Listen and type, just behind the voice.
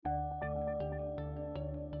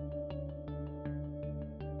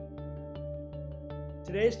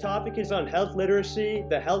Today's topic is on health literacy,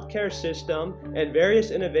 the healthcare system, and various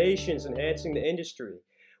innovations enhancing the industry.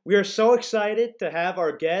 We are so excited to have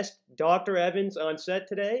our guest, Dr. Evans, on set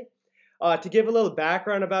today. To give a little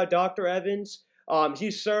background about Dr. Evans, he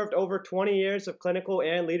served over 20 years of clinical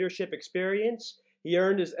and leadership experience. He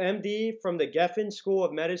earned his MD from the Geffen School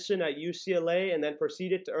of Medicine at UCLA and then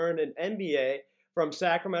proceeded to earn an MBA from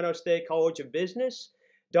Sacramento State College of Business.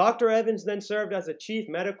 Dr. Evans then served as a chief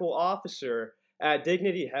medical officer at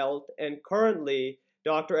Dignity Health, and currently,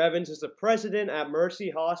 Dr. Evans is the president at Mercy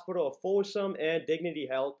Hospital of Folsom and Dignity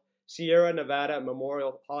Health, Sierra Nevada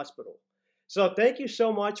Memorial Hospital. So thank you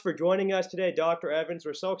so much for joining us today, Dr. Evans.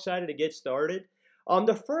 We're so excited to get started.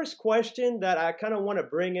 The first question that I kind of want to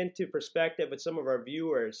bring into perspective with some of our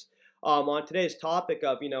viewers on today's topic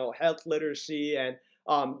of, health literacy and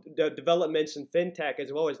the developments in fintech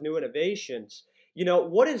as well as new innovations.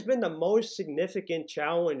 What has been the most significant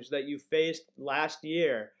challenge that you faced last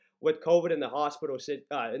year with COVID in the hospital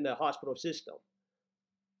system?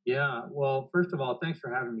 Yeah, well, first of all, thanks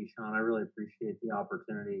for having me, Sean. I really appreciate the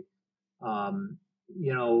opportunity.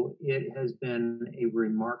 It has been a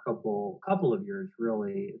remarkable couple of years,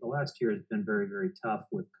 really. The last year has been very, very tough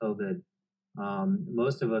with COVID.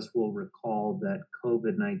 Most of us will recall that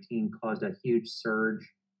COVID-19 caused a huge surge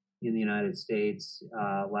in the United States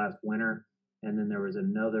last winter. And then there was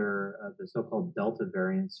another, the so-called Delta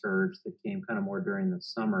variant surge that came kind of more during the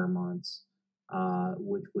summer months,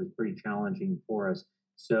 which was pretty challenging for us.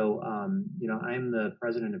 So, I'm the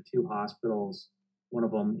president of two hospitals, one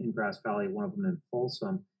of them in Grass Valley, one of them in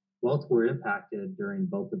Folsom. Both were impacted during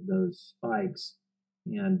both of those spikes.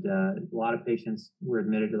 And a lot of patients were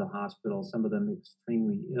admitted to the hospital, some of them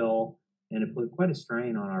extremely ill, and it put quite a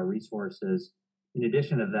strain on our resources. In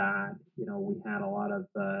addition to that, we had a lot of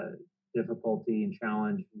difficulty and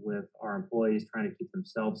challenge with our employees trying to keep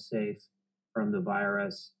themselves safe from the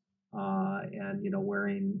virus, and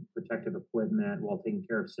wearing protective equipment while taking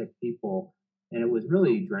care of sick people. And it was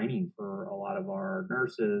really draining for a lot of our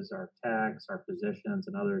nurses, our techs, our physicians,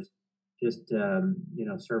 and others, just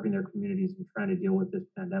serving their communities and trying to deal with this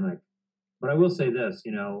pandemic. But I will say this,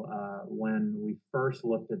 when we first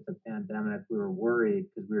looked at the pandemic, we were worried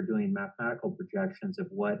because we were doing mathematical projections of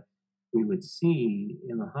what we would see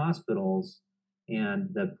in the hospitals. And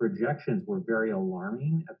the projections were very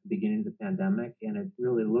alarming at the beginning of the pandemic. And it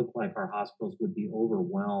really looked like our hospitals would be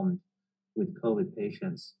overwhelmed with COVID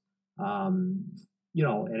patients. And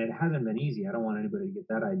it hasn't been easy. I don't want anybody to get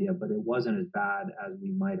that idea, but it wasn't as bad as we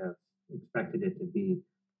might have expected it to be,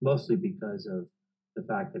 mostly because of the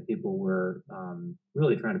fact that people were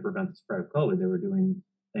really trying to prevent the spread of COVID. They were doing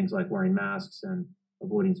things like wearing masks and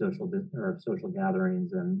avoiding social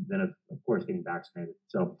gatherings, and then of course getting vaccinated.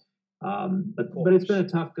 So, but it's been a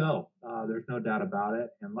tough go. There's no doubt about it.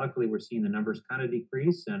 And luckily, we're seeing the numbers kind of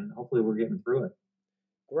decrease, and hopefully, we're getting through it.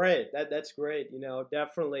 Great, that's great.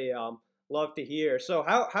 Definitely love to hear. So,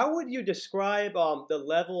 how would you describe the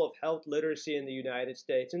level of health literacy in the United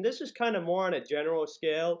States? And this is kind of more on a general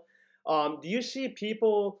scale. Do you see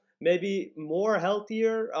people maybe more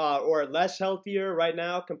healthier or less healthier right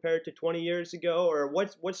now compared to 20 years ago? Or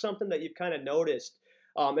what's something that you've kind of noticed,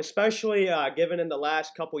 especially given in the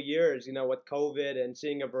last couple years, with COVID and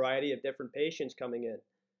seeing a variety of different patients coming in?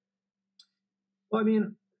 Well, I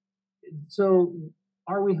mean, so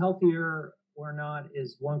are we healthier or not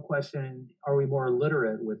is one question. Are we more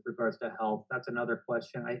literate with regards to health? That's another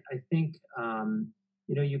question. I think,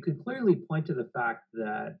 you could clearly point to the fact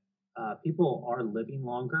that people are living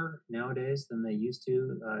longer nowadays than they used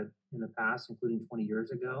to in the past, including 20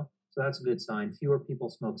 years ago. So that's a good sign. Fewer people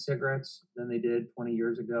smoke cigarettes than they did 20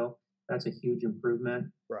 years ago. That's a huge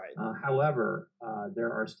improvement. Right. However,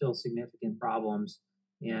 there are still significant problems,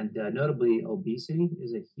 and notably, obesity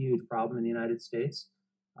is a huge problem in the United States.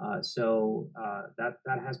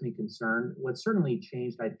 That has me concerned. What certainly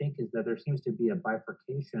changed, I think, is that there seems to be a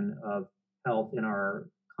bifurcation of health in our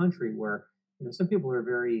country, where some people are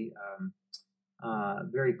very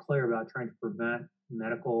clear about trying to prevent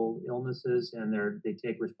medical illnesses, and they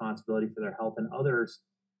take responsibility for their health, and others,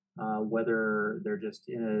 whether they're just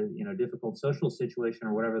in a difficult social situation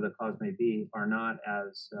or whatever the cause may be, are not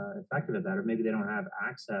as effective at that, or maybe they don't have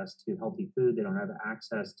access to healthy food, they don't have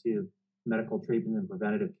access to medical treatment and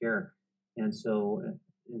preventative care, and so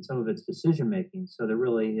in some of its decision making. So there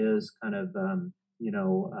really is kind of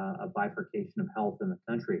a bifurcation of health in the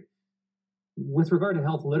country. With regard to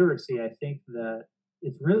health literacy, I think that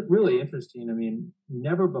it's really interesting. I mean,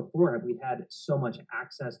 never before have we had so much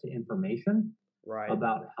access to information Right.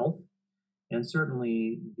 about health, and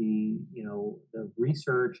certainly the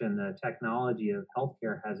research and the technology of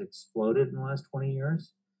healthcare has exploded in the last 20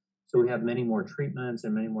 years. So we have many more treatments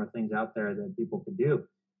and many more things out there that people could do.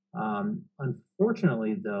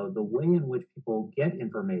 Unfortunately, though, the way in which people get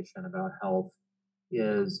information about health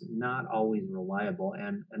is not always reliable.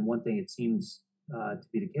 And one thing it seems to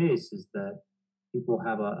be the case is that people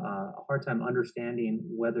have a hard time understanding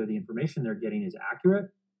whether the information they're getting is accurate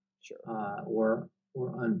Sure. or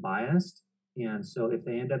unbiased. And so if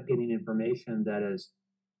they end up getting information that is,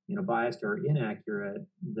 biased or inaccurate,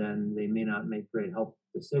 then they may not make great health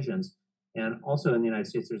decisions. And also in the United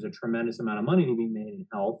States, there's a tremendous amount of money to be made in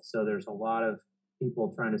health. So there's a lot of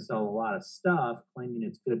people trying to sell a lot of stuff, claiming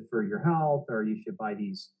it's good for your health, or you should buy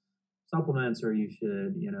these supplements, or you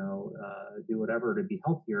should, do whatever to be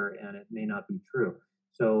healthier, and it may not be true.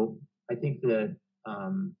 So I think that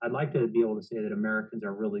I'd like to be able to say that Americans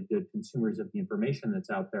are really good consumers of the information that's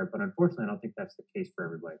out there, but unfortunately, I don't think that's the case for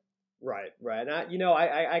everybody. Right, right. And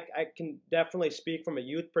I can definitely speak from a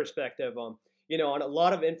youth perspective. On a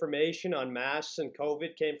lot of information on masks and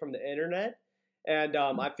COVID came from the internet, and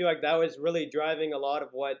I feel like that was really driving a lot of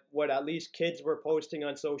what at least kids were posting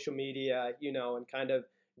on social media. And kind of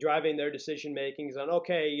driving their decision makings on,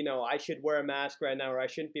 okay, I should wear a mask right now, or I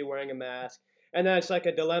shouldn't be wearing a mask, and then it's like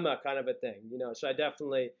a dilemma kind of a thing. So I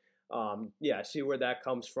definitely, yeah, see where that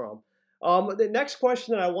comes from. The next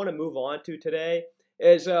question that I want to move on to today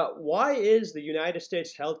is why is the United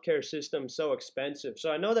States healthcare system so expensive? So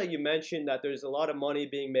I know that you mentioned that there's a lot of money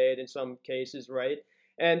being made in some cases, right?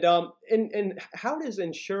 And how does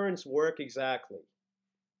insurance work exactly?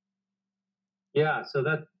 Yeah, so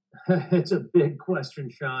that it's a big question,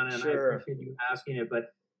 Sean, and I Sure, appreciate you asking it. But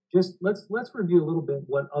just let's review a little bit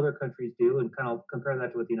what other countries do and kind of compare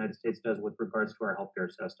that to what the United States does with regards to our healthcare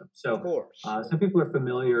system. of So course. some people are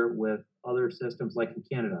familiar with other systems, like in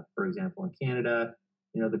Canada, for example. In Canada,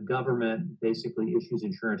 the government basically issues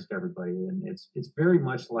insurance to everybody, and it's very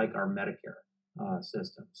much like our Medicare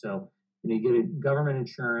system. So you get a government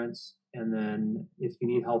insurance, and then if you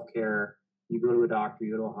need health care, you go to a doctor,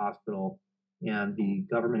 you go to a hospital, and the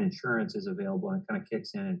government insurance is available and it kind of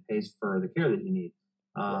kicks in and pays for the care that you need.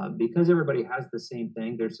 Right, Because everybody has the same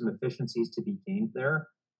thing, there's some efficiencies to be gained there.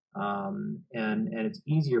 And it's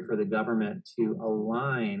easier for the government to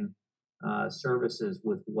align services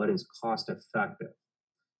with what is cost effective.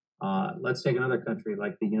 Let's take another country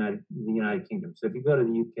like the United Kingdom. So if you go to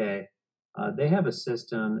the UK, they have a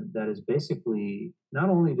system that is basically, not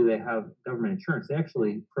only do they have government insurance, they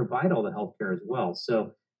actually provide all the healthcare as well.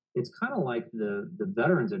 So it's kind of like the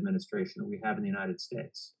Veterans Administration we have in the United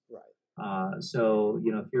States. right, So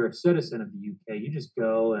if you're a citizen of the UK, you just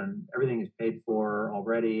go and everything is paid for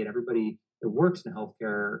already, and everybody that works in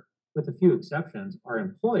healthcare, with a few exceptions, are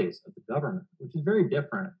employees of the government, which is very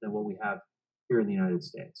different than what we have here in the United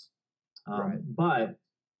States. right. But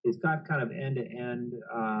it's got kind of end to end.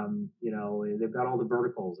 They've got all the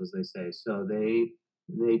verticals, as they say, so they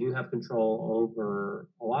do have control over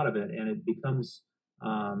a lot of it, and it becomes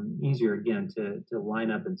easier again to line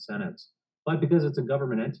up incentives. But because it's a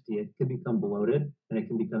government entity, it can become bloated and it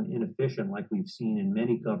can become inefficient, like we've seen in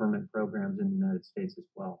many government programs in the United States as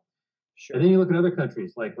well. And then Sure, you look at other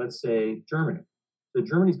countries, like let's say Germany. So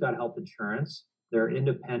Germany's got health insurance. They're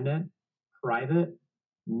independent, private,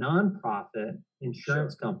 nonprofit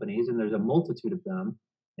insurance sure. companies, and there's a multitude of them.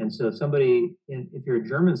 And so if you're a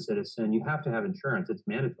German citizen, you have to have insurance. It's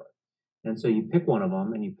mandatory. And so you pick one of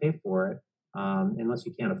them and you pay for it, unless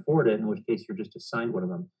you can't afford it, in which case you're just assigned one of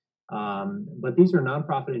them. But these are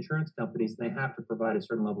nonprofit insurance companies, and they have to provide a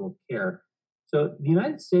certain level of care. So the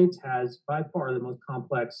United States has by far the most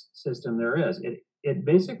complex system there is. It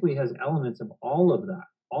basically has elements of all of that,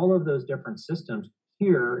 all of those different systems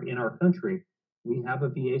here in our country. We have a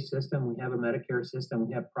VA system, we have a Medicare system,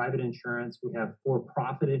 we have private insurance, we have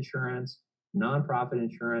for-profit insurance, nonprofit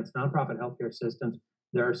insurance, nonprofit healthcare systems.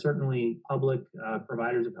 There are certainly public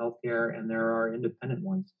providers of healthcare, and there are independent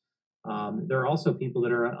ones. There are also people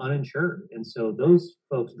that are uninsured, and so those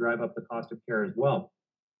folks drive up the cost of care as well.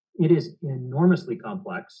 It is enormously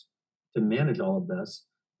complex to manage all of this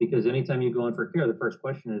because anytime you go in for care, the first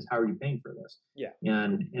question is, how are you paying for this? Yeah,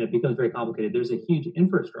 And it becomes very complicated. There's a huge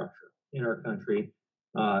infrastructure in our country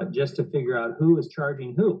just to figure out who is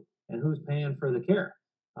charging who and who's paying for the care.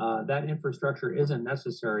 That infrastructure isn't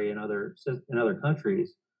necessary in other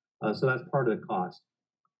countries, so that's part of the cost.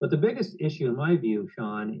 But the biggest issue, in my view,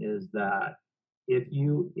 Sean, is that if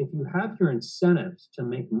you have your incentives to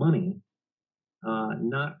make money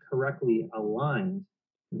not correctly aligned,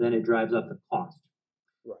 then it drives up the cost.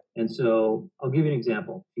 right, And so I'll give you an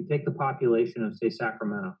example. If you take the population of, say,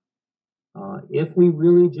 Sacramento, if we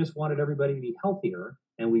really just wanted everybody to be healthier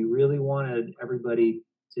and we really wanted everybody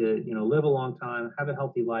to live a long time, have a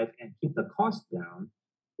healthy life, and keep the cost down,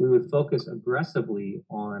 we would focus aggressively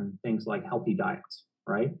on things like healthy diets,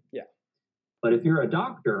 right? Yeah. But if you're a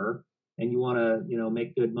doctor and you want to,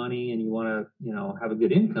 make good money and you want to, have a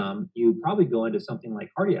good income, you probably go into something like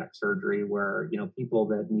cardiac surgery where, people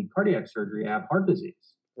that need cardiac surgery have heart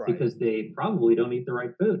disease Right. because they probably don't eat the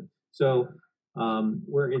right food. So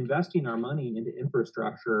we're investing our money into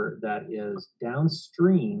infrastructure that is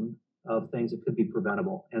downstream of things that could be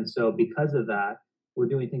preventable. And so because of that, we're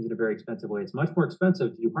doing things in a very expensive way. It's much more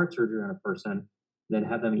expensive to do heart surgery on a person than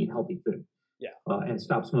have them eat healthy food Yeah. and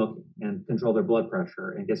stop smoking and control their blood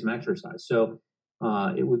pressure and get some exercise. So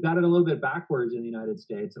we've got it a little bit backwards in the United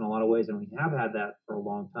States in a lot of ways, and we have had that for a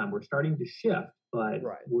long time. We're starting to shift, but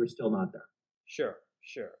Right. we're still not there. Sure.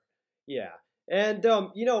 Sure. Yeah. And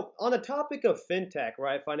on the topic of fintech,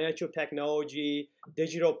 right? Financial technology,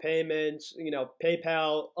 digital payments,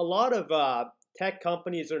 PayPal, a lot of tech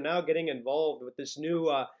companies are now getting involved with this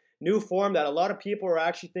new form that a lot of people are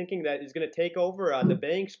actually thinking that is going to take over the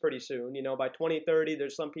banks pretty soon. By 2030,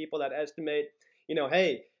 there's some people that estimate,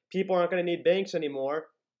 hey, people aren't going to need banks anymore.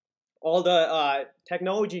 All the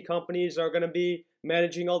technology companies are going to be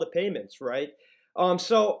managing all the payments, right?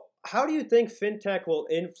 So how do you think fintech will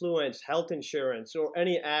influence health insurance or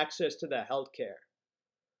any access to the healthcare?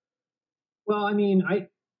 Well, I mean,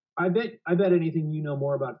 I bet anything you know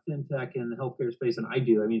more about fintech and the healthcare space than I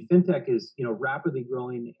do. I mean, fintech is rapidly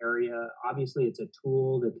growing area. Obviously, it's a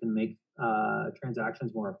tool that can make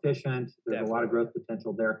transactions more efficient. There's a lot of Definitely. growth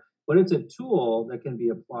potential there, but it's a tool that can be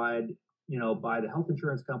applied, by the health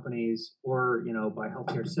insurance companies or by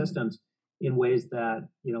healthcare systems in ways that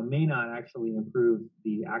may not actually improve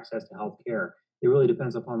the access to healthcare. It really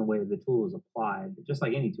depends upon the way the tool is applied. Just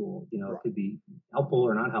like any tool, it Right. could be helpful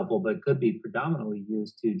or not helpful, but it could be predominantly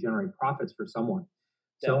used to generate profits for someone.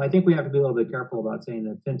 So I Definitely. think we have to be a little bit careful about saying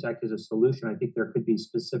that fintech is a solution. I think there could be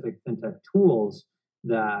specific fintech tools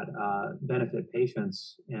that benefit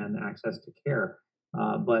patients and access to care.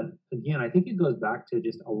 But again, I think it goes back to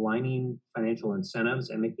just aligning financial incentives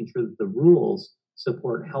and making sure that the rules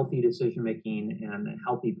support healthy decision making and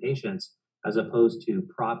healthy patients as opposed to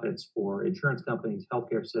profits for insurance companies,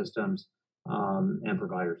 healthcare systems, and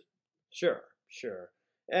providers. Sure, sure.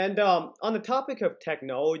 And on the topic of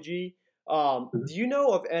technology, Mhm. do you know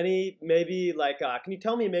of any maybe like can you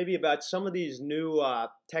tell me maybe about some of these new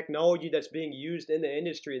technology that's being used in the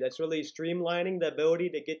industry that's really streamlining the ability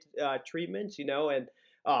to get treatments, and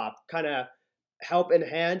kind of help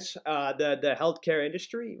enhance the healthcare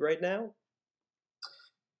industry right now?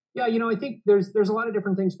 Yeah, I think there's a lot of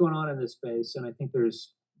different things going on in this space, and I think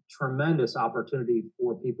there's tremendous opportunity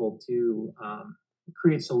for people to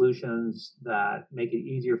create solutions that make it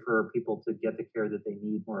easier for people to get the care that they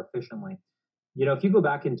need more efficiently. If you go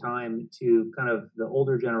back in time to kind of the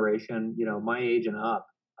older generation, my age and up,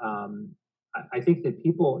 I think that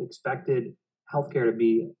people expected healthcare to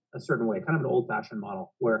be a certain way, kind of an old fashioned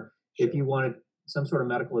model, where if Sure. you wanted some sort of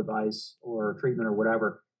medical advice or treatment or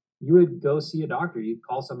whatever, you would go see a doctor. You'd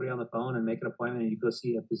call somebody on the phone and make an appointment, and you go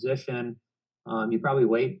see a physician. You probably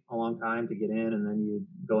wait a long time to get in, and then you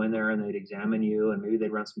go in there and they'd examine you, and maybe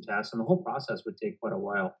they'd run some tests, and the whole process would take quite a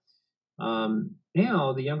while.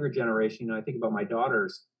 Now, the younger generation, I think about my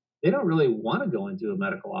daughters, they don't really want to go into a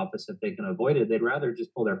medical office if they can avoid it. They'd rather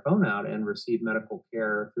just pull their phone out and receive medical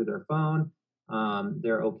care through their phone.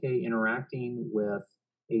 They're okay interacting with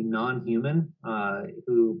a non human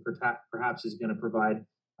who perhaps is going to provide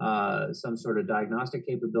some sort of diagnostic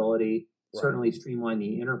capability, Right. certainly streamline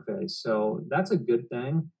the interface. So that's a good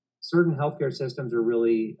thing. Certain healthcare systems are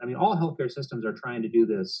really, I mean, all healthcare systems are trying to do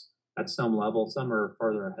this at some level. Some are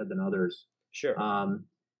farther ahead than others. Sure. Um,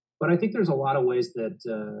 but I think there's a lot of ways that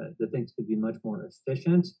things could be much more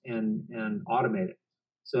efficient and automated.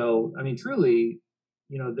 So I mean, truly,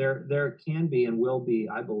 there can be and will be,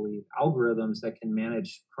 I believe, algorithms that can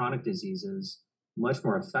manage chronic diseases much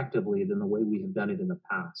more effectively than the way we have done it in the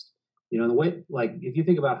past. The way, like, if you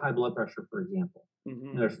think about high blood pressure, for example,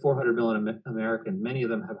 Hmm. there's 400 million Americans, many of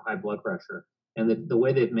them have high blood pressure. And the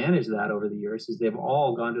way they've managed that over the years is they've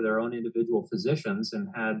all gone to their own individual physicians and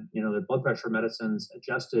had, their blood pressure medicines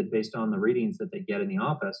adjusted based on the readings that they get in the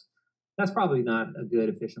office. That's probably not a good,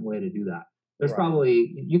 efficient way to do that. Right.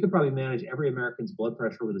 You could probably manage every American's blood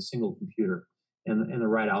pressure with a single computer and the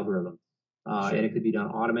right algorithm. And Sure. it could be done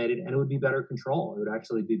automated and it would be better control. It would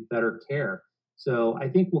actually be better care. So I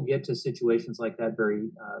think we'll get to situations like that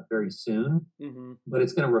very soon, Hmm. but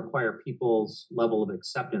it's going to require people's level of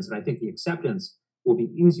acceptance. And I think the acceptance will be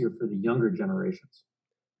easier for the younger generations.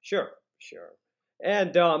 Sure, sure.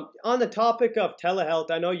 And on the topic of telehealth,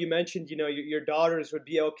 I know you mentioned, your daughters would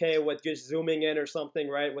be okay with just zooming in or something,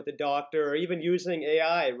 right, with the doctor, or even using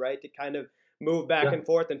AI, right, to kind of move back Yeah. and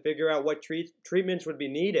forth and figure out what treatments would be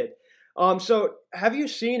needed. So have you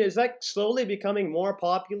seen, is that slowly becoming more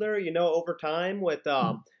popular, over time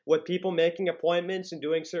with people making appointments and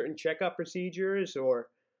doing certain checkup procedures or?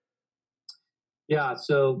 Yeah,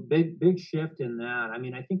 so big shift in that. I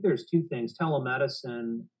mean, I think there's two things.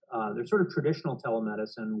 Telemedicine, there's sort of traditional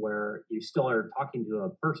telemedicine where you still are talking to a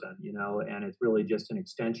person, and it's really just an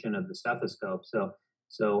extension of the stethoscope.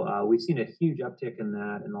 So we've seen a huge uptick in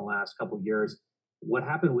that in the last couple of years. What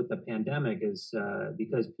happened with the pandemic is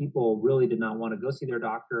because people really did not want to go see their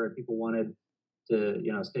doctor, and people wanted to,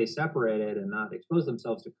 stay separated and not expose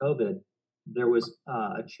themselves to COVID. There was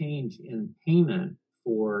a change in payment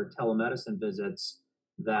for telemedicine visits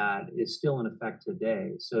that is still in effect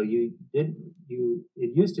today. So it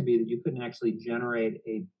used to be that you couldn't actually generate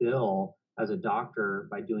a bill as a doctor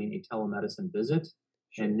by doing a telemedicine visit,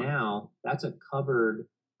 and Sure. now that's a covered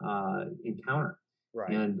encounter.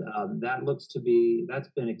 Right. And that's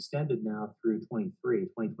been extended now through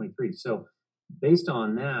 2023. So based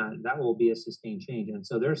on that, that will be a sustained change. And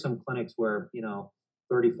so there's some clinics where,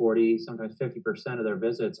 30, 40, sometimes 50% of their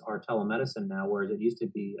visits are telemedicine now, whereas it used to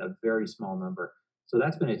be a very small number. So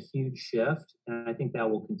that's been a huge shift. And I think that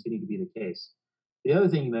will continue to be the case. The other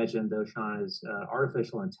thing you mentioned, though, Sean, is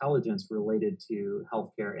artificial intelligence related to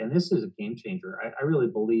healthcare. And this is a game changer. I really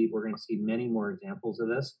believe we're going to see many more examples of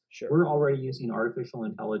this. Sure. We're already using artificial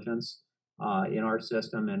intelligence in our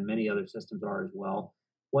system, and many other systems are as well.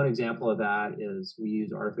 One example of that is we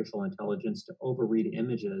use artificial intelligence to overread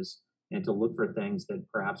images and to look for things that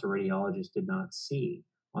perhaps a radiologist did not see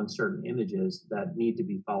on certain images that need to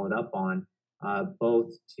be followed up on,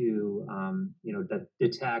 both to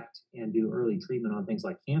detect and do early treatment on things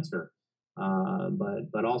like cancer,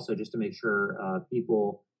 but also just to make sure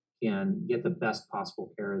people can get the best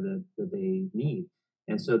possible care that they need.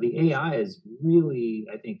 And so the AI has really,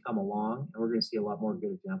 I think, come along, and we're going to see a lot more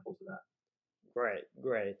good examples of that. Great,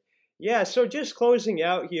 great. Yeah, so just closing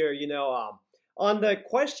out here, on the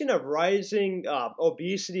question of rising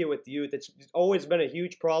obesity with youth, it's always been a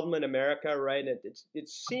huge problem in America, right? And it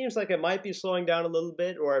seems like it might be slowing down a little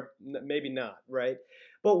bit, or maybe not, right?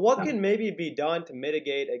 But what Yeah. can maybe be done to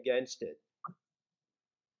mitigate against it?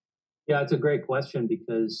 Yeah, it's a great question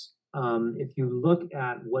because if you look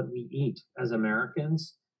at what we eat as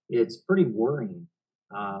Americans, it's pretty worrying.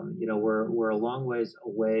 We're a long ways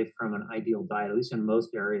away from an ideal diet, at least in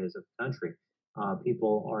most areas of the country.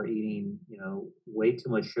 People are eating, way too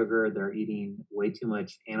much sugar. They're eating way too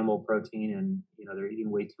much animal protein, and they're eating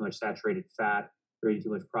way too much saturated fat. They're eating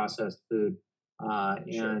too much processed food,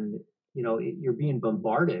 Sure. and you're being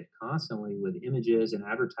bombarded constantly with images and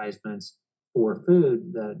advertisements for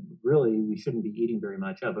food that really we shouldn't be eating very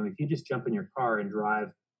much of. I mean, if you just jump in your car and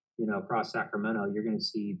drive, across Sacramento, you're going to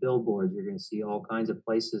see billboards, you're going to see all kinds of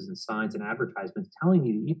places and signs and advertisements telling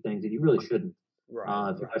you to eat things that you really shouldn't.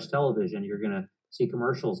 Right, If you right. watch television, you're going to see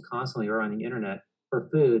commercials constantly or on the internet for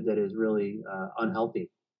food that is really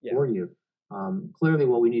unhealthy Yeah, for you. Clearly,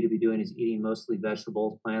 what we need to be doing is eating mostly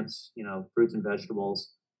vegetables, plants, fruits and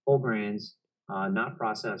vegetables, whole grains, not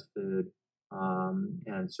processed food,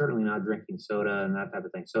 and certainly not drinking soda and that type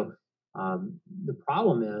of thing. So the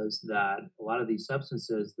problem is that a lot of these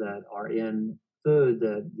substances that are in food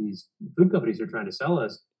that these food companies are trying to sell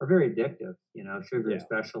us are very addictive. Sugar yeah.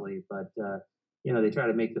 especially, but they try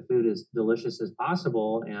to make the food as delicious as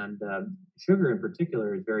possible, and sugar in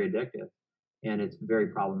particular is very addictive, and it's very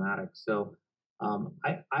problematic. So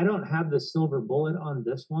I don't have the silver bullet on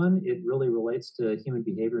this one. It really relates to human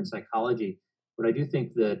behavior and psychology, but I do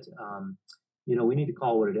think that we need to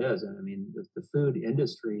call what it is. And I mean, the food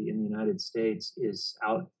industry in the United States is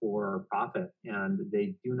out for profit, and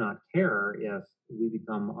they do not care if we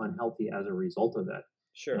become unhealthy as a result of it. And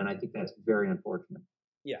Sure. I think that's very unfortunate.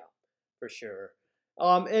 Yeah, for sure.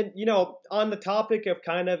 And on the topic of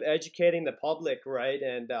kind of educating the public, right,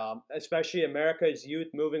 and especially America's youth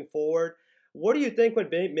moving forward, what do you think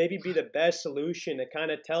would maybe be the best solution to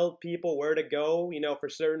kind of tell people where to go, for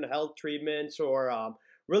certain health treatments or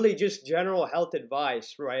really just general health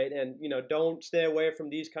advice, right? And don't stay away from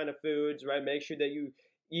these kind of foods, right? Make sure that you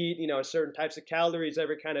eat, certain types of calories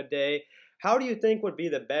every kind of day. How do you think would be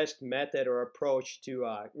the best method or approach to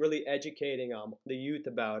really educating the youth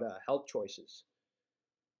about health choices?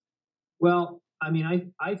 Well, I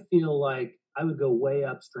mean, I feel like I would go way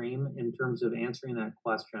upstream in terms of answering that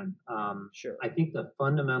question. Sure. I think the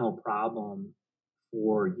fundamental problem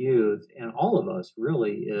for youth and all of us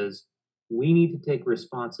really is we need to take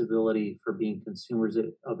responsibility for being consumers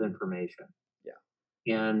of information. Yeah.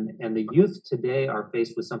 And the youth today are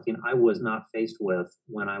faced with something I was not faced with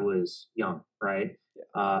when I was young, right?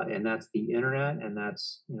 Yeah, And that's the internet, and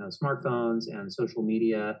that's smartphones and social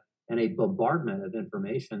media, and a bombardment of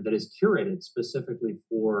information that is curated specifically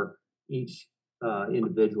for each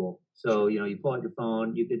individual. So sure. you pull out your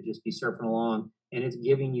phone, you could just be surfing along, and it's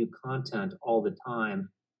giving you content all the time.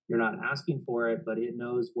 You're not asking for it, but it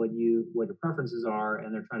knows what your preferences are,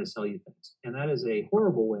 and they're trying to sell you things. And that is a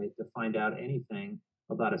horrible way to find out anything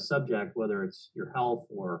about a subject, whether it's your health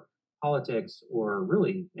or politics or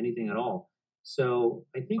really anything at all. So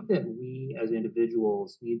I think that we as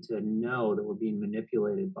individuals need to know that we're being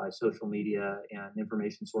manipulated by social media and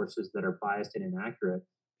information sources that are biased and inaccurate,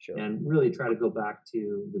 Sure. and really try to go back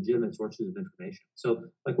to legitimate sources of information. So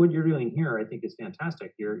like what you're doing here, I think is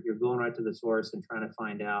fantastic. You're going right to the source and trying to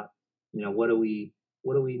find out, what do we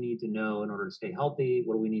need to know in order to stay healthy?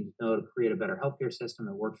 What do we need to know to create a better healthcare system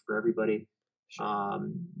that works for everybody? Sure.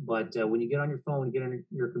 But when you get on your phone, you get on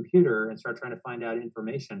your computer and start trying to find out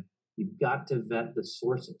information, you've got to vet the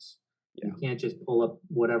sources. Yeah. You can't just pull up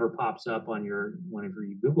whatever pops up on your whenever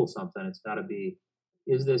you Google something. It's got to be,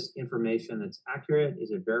 is this information that's accurate? Is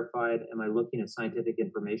it verified? Am I looking at scientific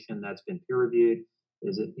information that's been peer reviewed?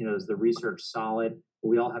 Is the research solid?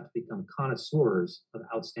 We all have to become connoisseurs of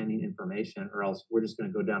outstanding information, or else we're just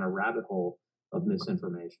going to go down a rabbit hole of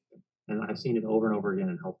misinformation. And I've seen it over and over again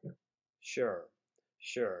in healthcare. Sure.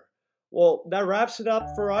 Sure. Well, that wraps it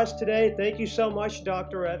up for us today. Thank you so much,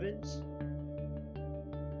 Dr. Evans.